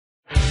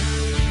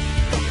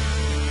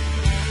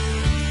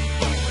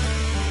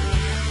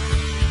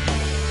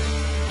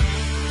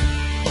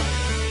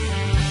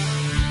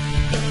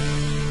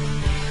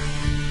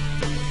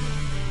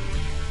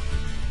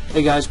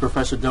Hey guys,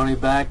 Professor Doney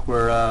back.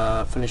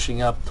 We're finishing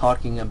up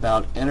talking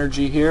about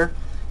energy here,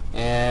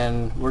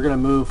 and we're going to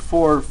move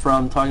forward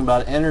from talking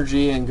about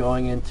energy and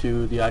going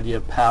into the idea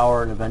of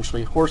power and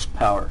eventually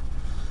horsepower,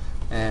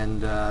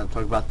 and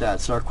talk about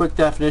that. So our quick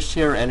definition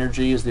here: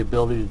 energy is the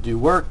ability to do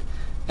work,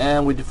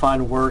 and we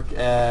define work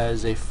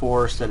as a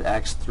force that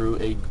acts through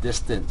a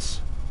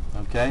distance.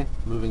 Okay,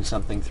 moving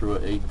something through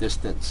a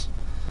distance.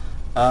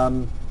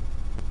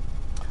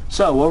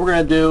 So what we're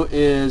going to do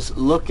is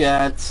look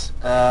at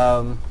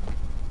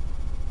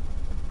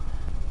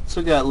let's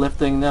look at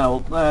lifting.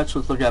 No, let's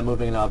look at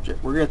moving an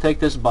object. We're going to take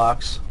this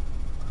box,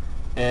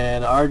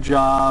 and our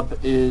job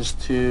is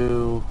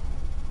to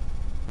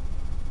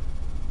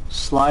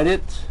slide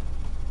it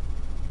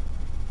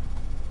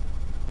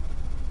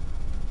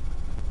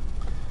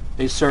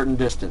a certain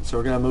distance. So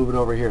we're going to move it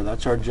over here.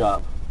 That's our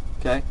job.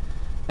 Okay,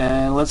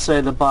 and let's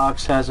say the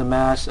box has a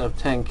mass of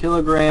 10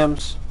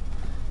 kilograms,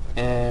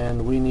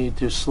 and we need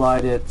to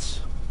slide it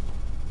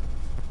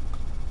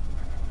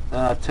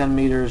 10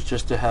 meters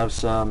just to have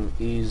some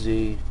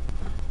easy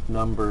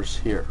numbers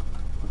here.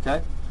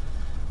 Okay,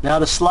 now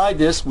to slide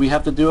this we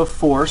have to do a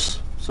force,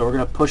 so we're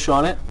going to push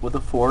on it with a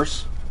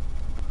force,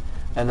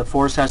 and the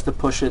force has to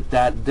push it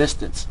that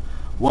distance.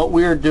 What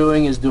we are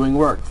doing is doing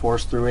work,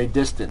 force through a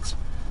distance.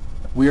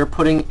 We are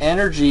putting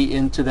energy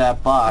into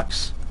that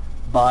box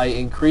by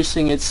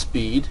increasing its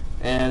speed,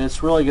 and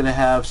it's really going to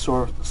have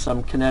sort of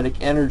some kinetic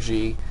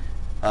energy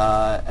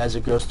as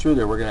it goes through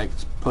there. We're going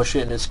to push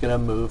it and it's going to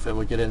move and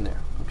we get in there.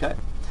 Okay,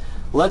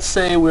 let's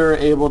say we're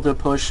able to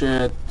push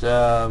it,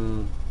 I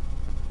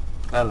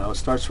don't know, it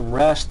starts from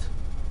rest,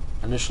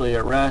 initially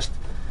at rest,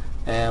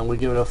 and we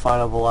give it a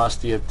final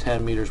velocity of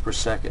 10 meters per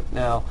second.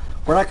 Now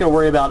we're not going to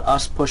worry about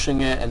us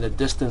pushing it and the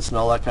distance and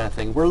all that kind of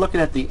thing. We're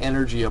looking at the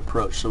energy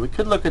approach. So we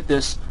could look at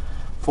this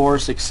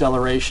force,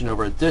 acceleration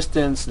over a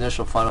distance,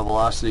 initial final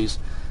velocities,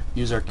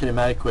 use our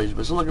kinematic equation, but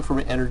let's look at it from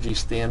an energy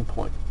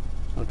standpoint.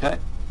 Okay,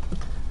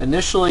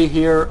 initially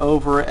here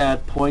over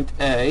at point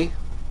A,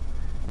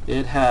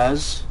 it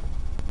has,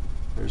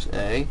 there's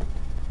A,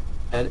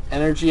 and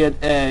energy at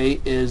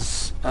A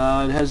is,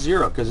 it has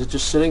 0 because it's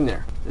just sitting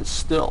there. It's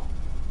still.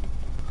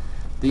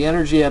 The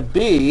energy at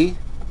B,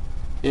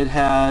 it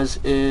has,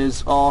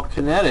 is all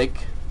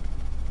kinetic,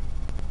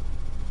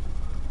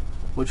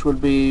 which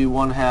would be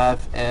 1/2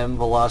 m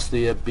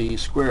velocity at B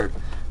squared.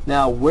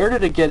 Now where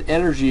did it get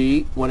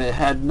energy when it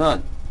had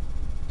none?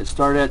 It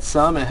started at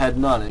some and it had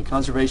none, and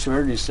conservation of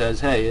energy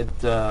says, hey,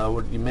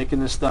 what, you making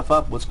this stuff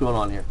up? What's going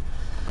on here?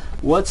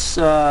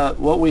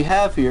 What we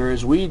have here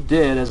is we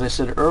did, as I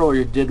said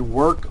earlier, did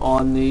work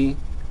on the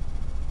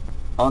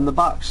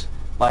box.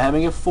 By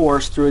having a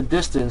force through a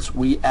distance,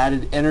 we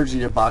added energy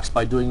to the box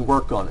by doing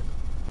work on it.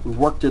 We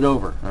worked it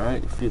over. All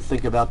right, if you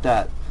think about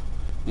that,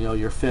 you know,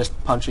 your fist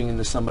punching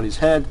into somebody's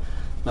head,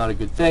 not a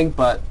good thing,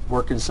 but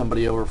working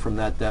somebody over from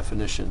that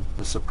definition,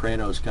 the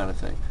Sopranos kind of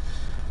thing.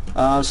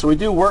 So we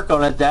do work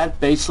on it. That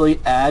basically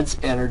adds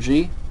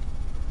energy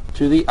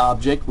to the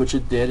object, which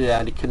it did. It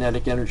added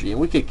kinetic energy, and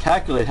we could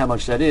calculate how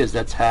much that is.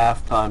 That's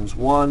 1/2 times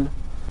 1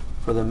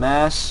 for the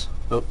mass,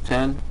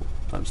 10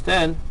 times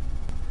 10,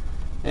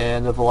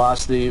 and the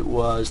velocity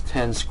was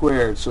 10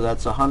 squared, so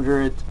that's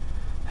 100.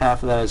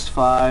 Half of that is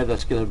 5.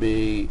 That's going to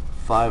be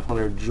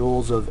 500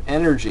 joules of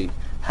energy.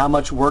 How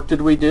much work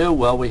did we do?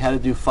 Well, we had to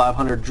do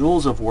 500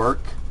 joules of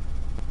work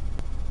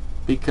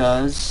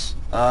because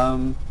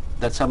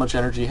that's how much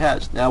energy it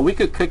has. Now we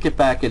could kick it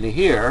back into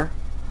here,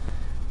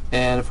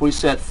 and if we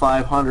set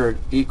 500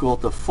 equal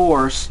to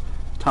force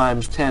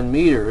times 10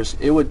 meters,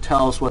 it would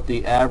tell us what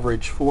the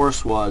average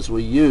force was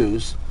we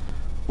use,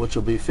 which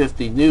will be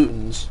 50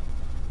 newtons,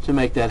 to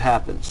make that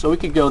happen. So we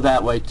could go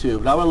that way too,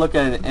 but I want to look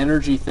at an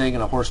energy thing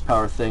and a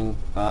horsepower thing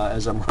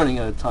as I'm running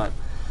out of time.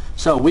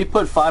 So we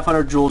put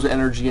 500 joules of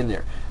energy in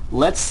there.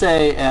 Let's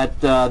say at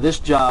this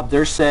job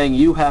they're saying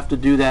you have to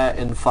do that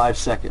in 5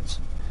 seconds.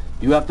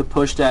 You have to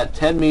push that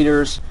 10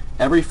 meters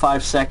every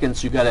 5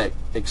 seconds. You got to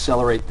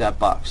accelerate that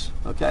box.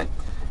 Okay,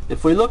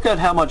 if we look at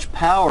how much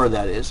power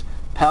that is,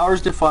 power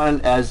is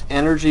defined as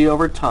energy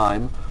over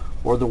time,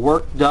 or the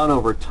work done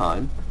over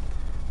time.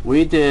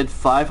 We did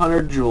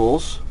 500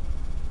 joules,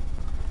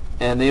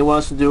 and they want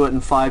us to do it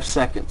in 5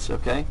 seconds.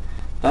 Okay,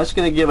 that's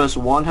going to give us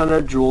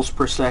 100 joules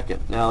per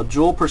second. Now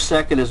joule per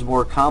second is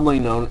more commonly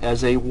known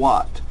as a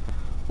watt.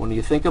 When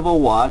you think of a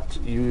watt,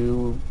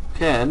 you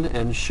can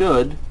and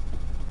should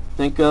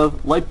think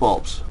of light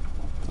bulbs.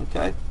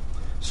 Okay,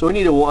 so we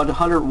need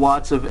 100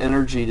 watts of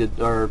energy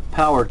or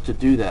power to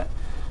do that.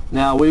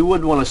 Now we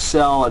would want to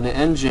sell an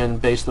engine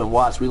based on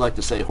watts. We like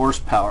to say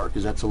horsepower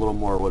because that's a little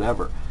more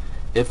whatever.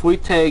 If we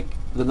take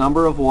the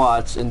number of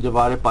watts and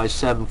divide it by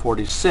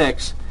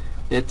 746,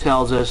 it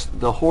tells us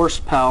the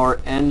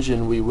horsepower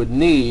engine we would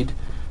need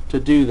to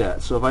do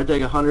that. So if I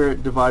take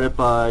 100 divided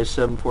by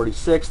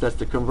 746, that's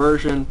the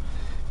conversion,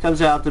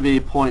 comes out to be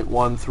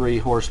 0.13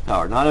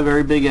 horsepower. Not a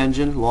very big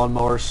engine.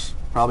 Lawnmowers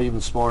probably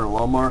even smaller than a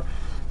lawnmower,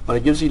 but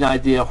it gives you an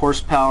idea.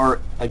 Horsepower,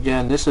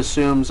 again, this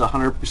assumes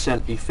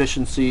 100%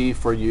 efficiency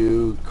for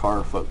you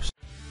car folks.